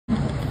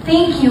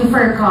thank you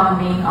for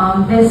coming.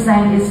 This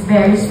night is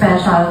very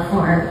special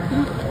for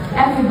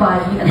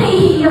everybody.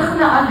 Naiiyak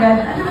na agad.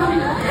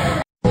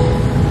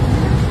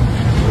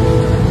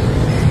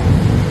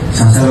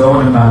 Sasalaw ko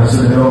ng mga sa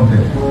dalawang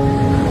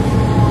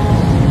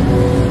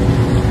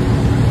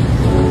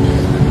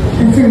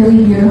That's a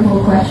really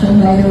beautiful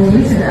question, by the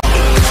way, sir.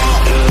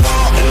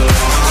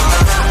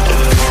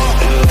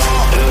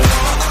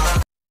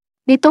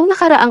 Nitong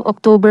nakaraang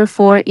October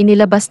 4,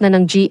 inilabas na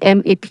ng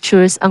GMA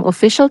Pictures ang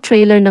official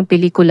trailer ng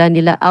pelikula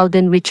nila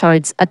Alden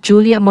Richards at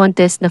Julia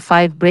Montes na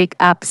 5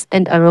 Breakups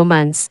and a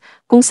Romance,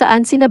 kung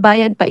saan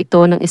sinabayan pa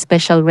ito ng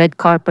special red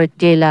carpet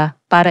gala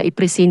para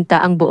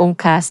ipresenta ang buong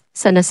cast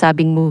sa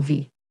nasabing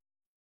movie.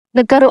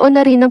 Nagkaroon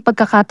na rin ng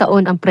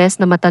pagkakataon ang press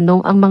na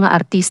matanong ang mga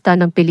artista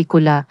ng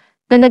pelikula,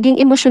 na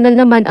naging emosyonal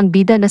naman ang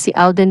bida na si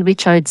Alden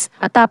Richards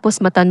at tapos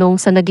matanong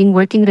sa naging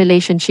working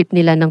relationship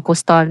nila ng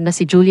co-star na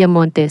si Julia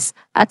Montes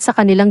at sa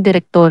kanilang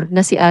direktor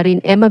na si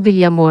Emma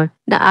Villamor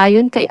na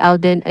ayon kay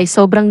Alden ay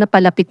sobrang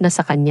napalapit na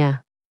sa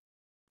kanya.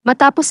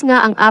 Matapos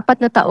nga ang 4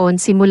 na taon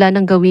simula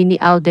nang gawin ni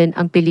Alden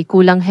ang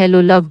pelikulang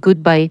Hello Love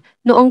Goodbye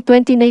noong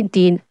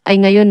 2019 ay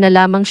ngayon na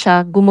lamang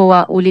siya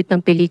gumawa ulit ng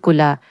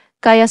pelikula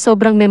kaya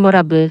sobrang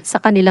memorable sa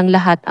kanilang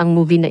lahat ang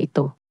movie na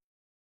ito.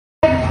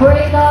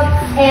 Breakup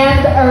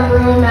and a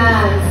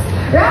Romance.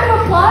 Round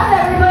of applause,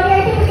 everybody.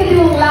 I think we can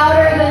do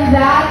louder than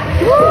that.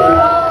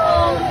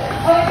 Welcome,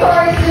 of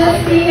course,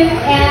 Justine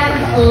and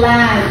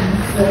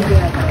Lance.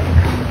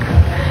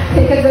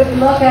 Take a good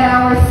look at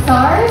our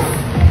stars.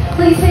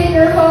 Please take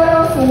your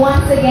photos.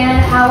 Once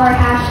again, our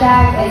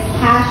hashtag is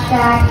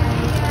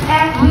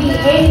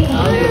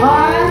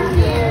 #FBAER.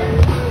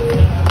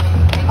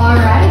 All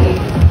right.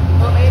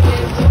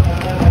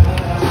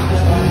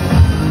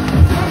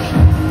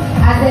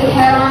 As I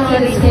head onto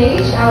the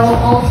stage, I will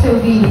also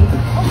be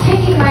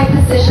taking my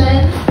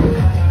position.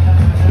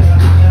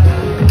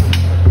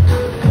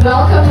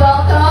 Welcome,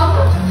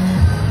 welcome.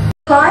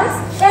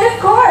 And of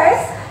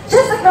course,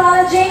 just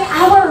acknowledging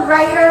our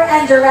writer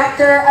and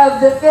director of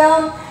the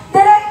film,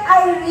 Direct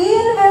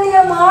Irene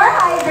Villamor.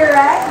 Hi,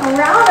 Direct.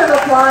 Round of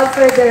applause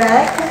for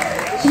Direct.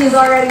 She's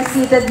already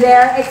seated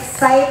there.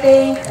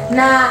 Exciting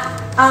na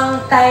ang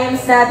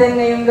times natin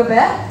ngayong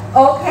gabi.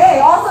 Okay,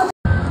 also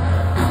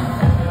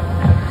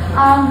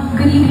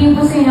Good evening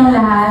po sa inyong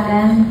lahat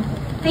and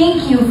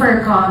thank you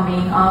for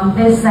coming.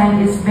 This night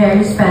is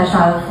very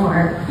special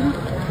for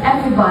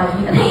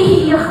everybody.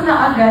 Naiiyak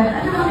na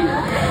agad.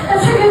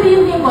 That's a good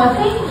evening po.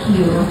 Thank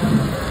you.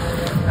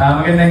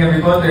 Magandang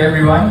gabi po to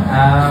everyone.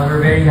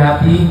 We're very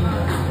happy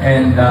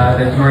and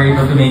that you were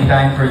able to make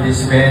time for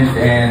this event,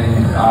 and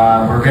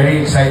we're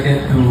very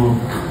excited to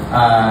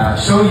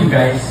show you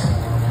guys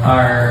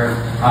our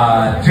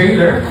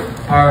trailer,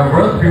 our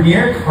world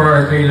premiere for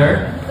our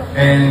trailer.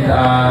 And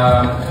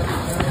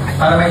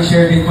para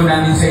ma-share din po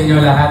namin sa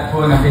inyo lahat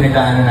po ng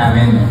pinagdaanan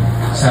namin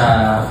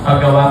sa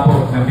paggawa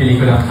po ng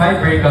pelikulang 5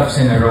 Breakups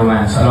and a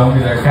Romance, along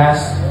with our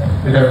cast,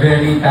 with our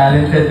very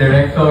talented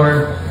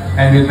director,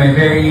 and with my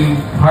very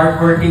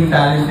hardworking,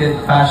 talented,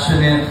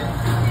 passionate,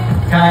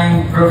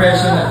 kind,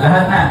 professional,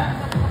 lahat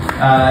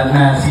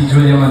na si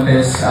Julia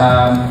Montes.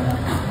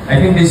 I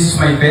think this is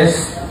my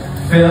best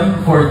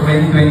film for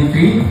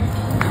 2023,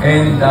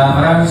 and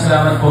maraming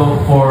salamat po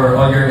for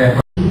all your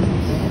effort.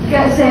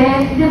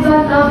 Kasi, di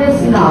ba, love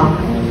is love.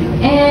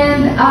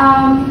 And,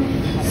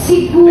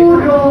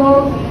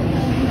 siguro,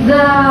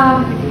 the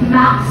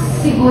max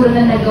siguro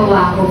na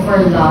nagawa ko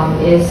for love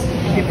is,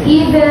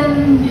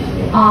 even,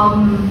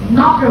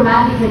 not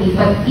romantically,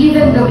 but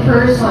even the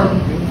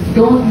person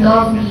don't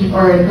love me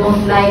or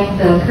don't like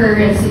the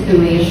current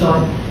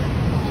situation,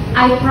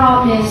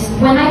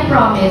 when I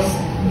promise,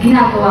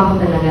 ginagawa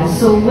ko talaga.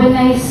 So, when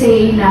I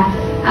say na,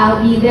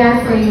 I'll be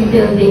there for you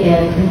till the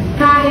end.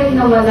 Kahit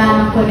na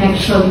wala ng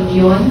connection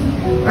yun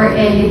or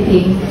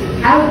anything,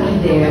 I'll be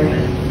there.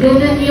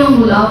 Ganun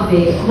yung love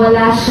eh.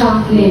 Wala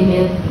siyang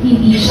limit.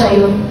 Hindi siya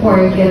yung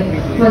forget.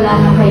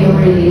 Wala na kayong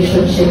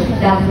relationship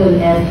that will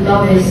end.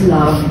 Love is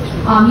love.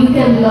 You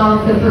can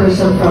love the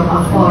person from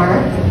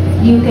afar.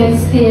 You can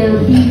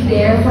still be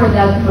there for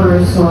that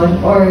person,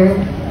 or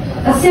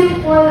a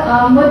simple,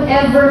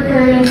 whatever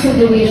current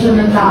situation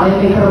ng tao,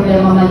 may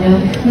problema man yun,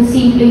 na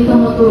simpleng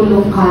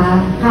tumutulong ka,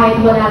 kahit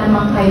wala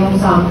naman kayong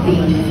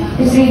something,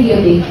 it's really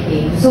a big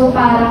thing. So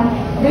parang,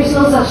 there's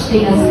no such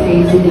thing as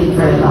crazy thing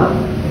for love.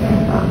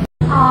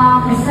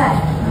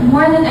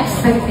 More than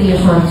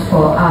expectations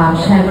po,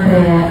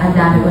 syempre, ang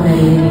dami ko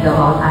narinig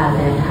about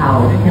Alden,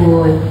 how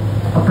good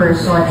a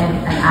person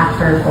and an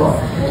actor po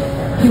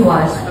he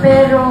was.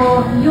 Pero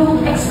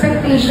yung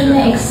expectation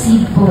na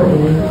exceed po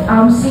eh.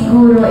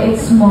 Siguro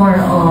it's more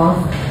of,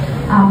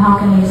 how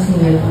can I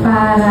say it?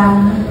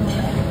 Parang,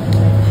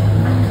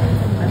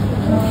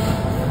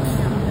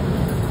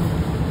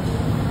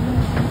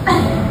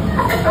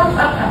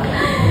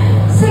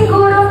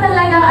 siguro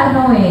talaga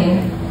ano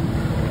eh,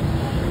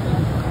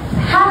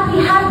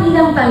 happy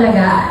lang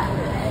talaga.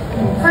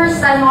 First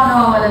time ako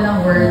nawawala ng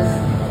words.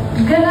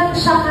 Ganon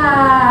siya ka,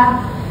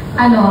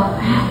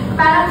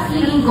 parang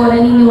feeling ko,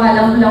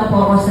 naniniwala lang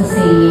po ako sa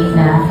saying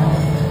na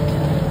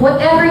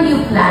whatever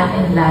you plan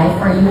in life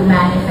or you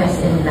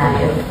manifest in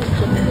life,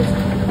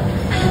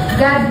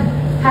 God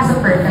has a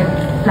perfect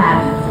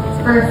plan,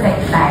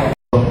 perfect time.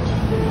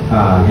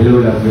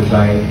 Hello Love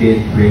Goodbye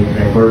did break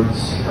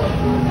records,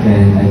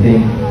 and I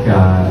think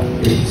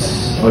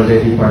it's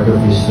already part of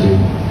history.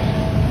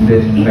 And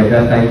then by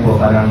that time po,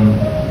 parang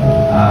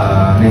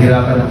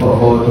nahirapan na po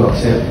ako to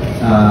accept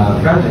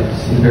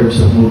projects in terms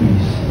of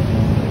movies.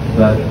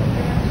 But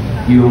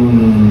yung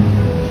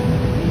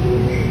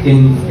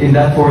in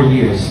that 4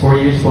 years po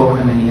ako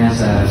na nahinga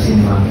sa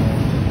cinema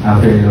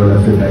after Hello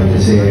Love Goodbye,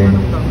 kasi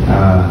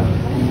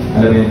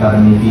alam mo yun,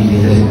 parang may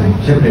feeling kasi na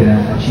syempre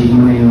na-achieve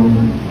mo na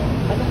yung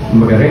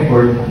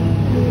mag-record,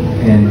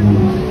 and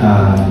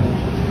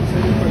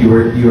you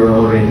were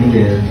already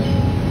there.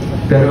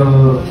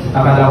 Pero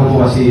akala ko po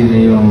kasi na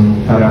yung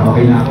parang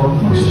okay na ako,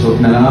 magsusot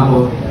na lang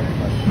ako,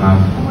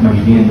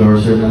 magiging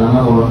endorser na lang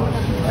ako.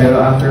 Pero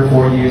after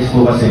 4 years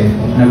po kasi,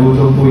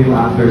 nagutom po yung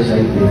actor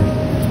side ko.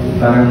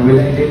 Parang will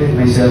I limit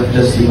myself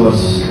just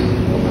because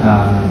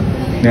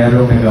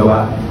merong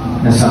nagawa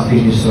na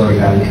something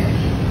historical?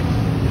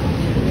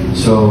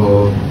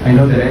 So, I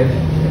know that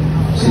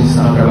since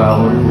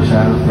nakatrabaho ko po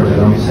siya for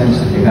the longest time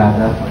sa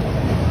dekada,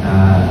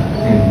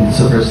 and it's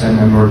the first time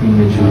I'm working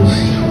with Jules.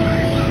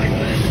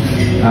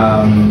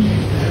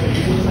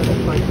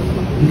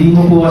 Hindi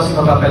mo po kasi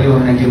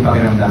mapapaliwanag yung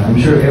pakiramdam. I'm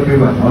sure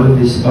everyone, all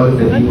of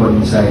the people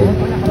inside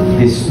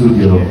this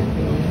studio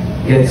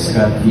gets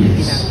gut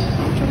feels.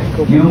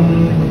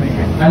 Yung,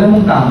 alam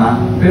mong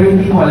tama, pero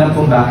hindi mo alam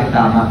kung bakit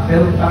tama,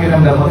 pero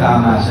pakiramdam mo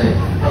tama siya.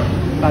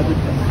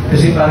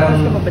 Kasi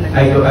parang,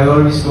 I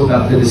always go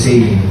back to the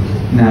saying,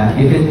 na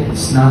if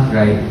it's not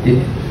right,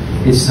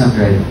 it's not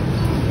right.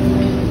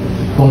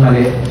 Kung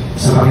mali,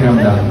 sa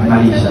pakiramdam,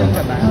 mali siya.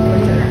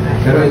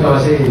 Pero ito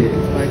kasi,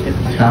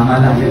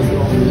 tama lang yun.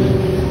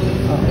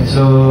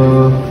 So,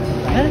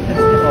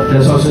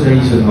 that's also the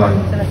reason why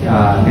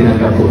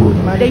tinanggap ko po.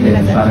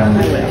 And parang,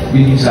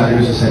 yun yung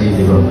sabi ko sa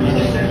sarili ko.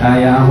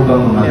 Hayaan ko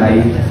bang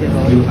mamatay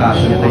yung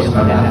passion ko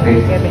sa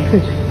pag-acting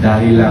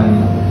dahil lang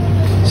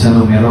sa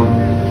numero,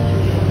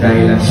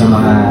 dahil lang sa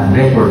mga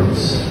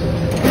records.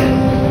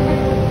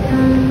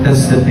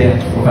 That's the death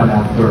of an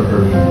actor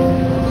for me.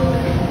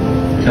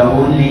 The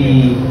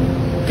only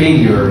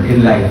failure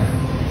in life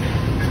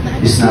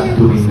is not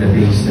doing the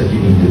things that you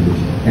need to do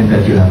and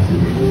that you have to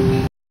do.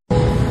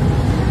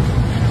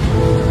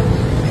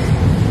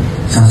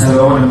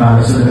 Sasayaw ako ng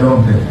para sa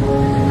dalawang bed.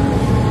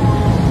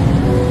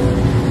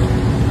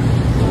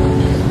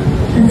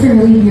 That's a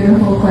really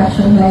beautiful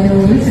question, by the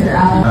way, Sir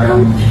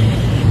Alden.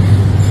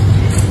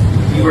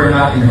 We were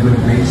not in a good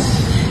place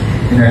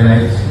in our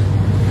lives.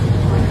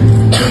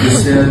 But we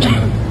still,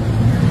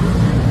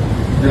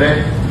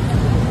 direct,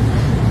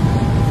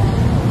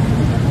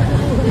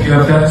 you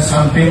have done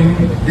something,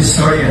 this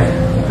story has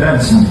done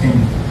something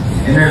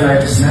in our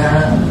lives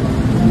na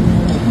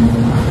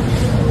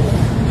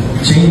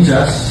change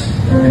us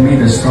and made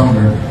us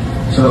stronger.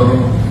 So,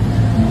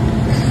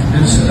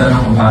 dun sa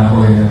tanong kung paano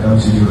ko ginagawa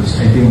si Jules,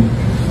 I think,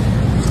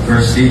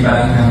 first day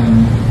pa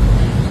lang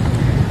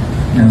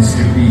ng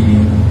script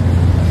reading,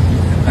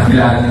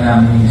 nakilala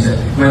na namin isa.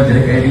 Well,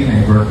 Direk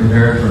Irene, I worked with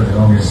her for the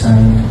longest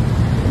time.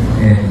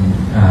 And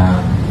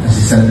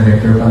assistant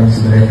director pa lang si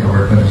Direk, I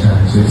worked pa na siya.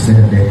 So it's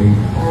been a decade.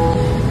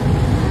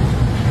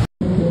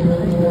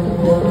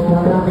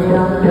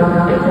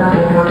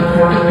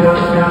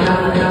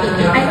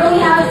 I know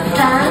we have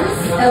fans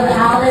of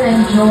Alden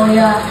and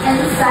Joya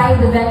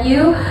inside the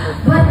venue,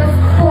 but of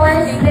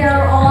course there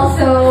are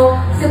also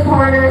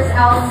supporters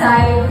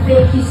outside.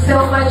 Thank you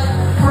so much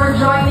for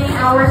joining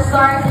our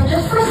stars and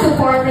just for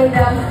supporting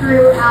them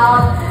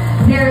throughout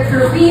their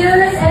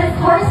careers, and of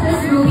course this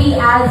movie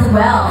as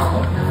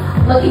well.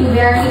 Looking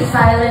very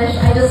stylish.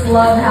 I just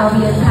love how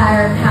the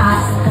entire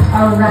cast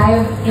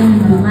arrived in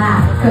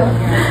black.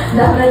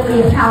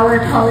 Definitely a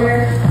power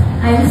color.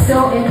 I'm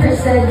so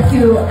interested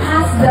to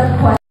ask them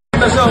questions.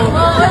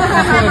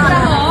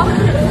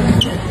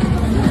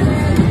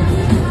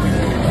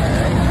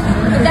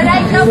 The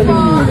right now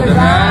po.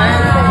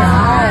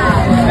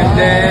 And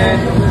then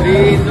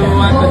 3, 2,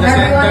 1 to the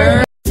center.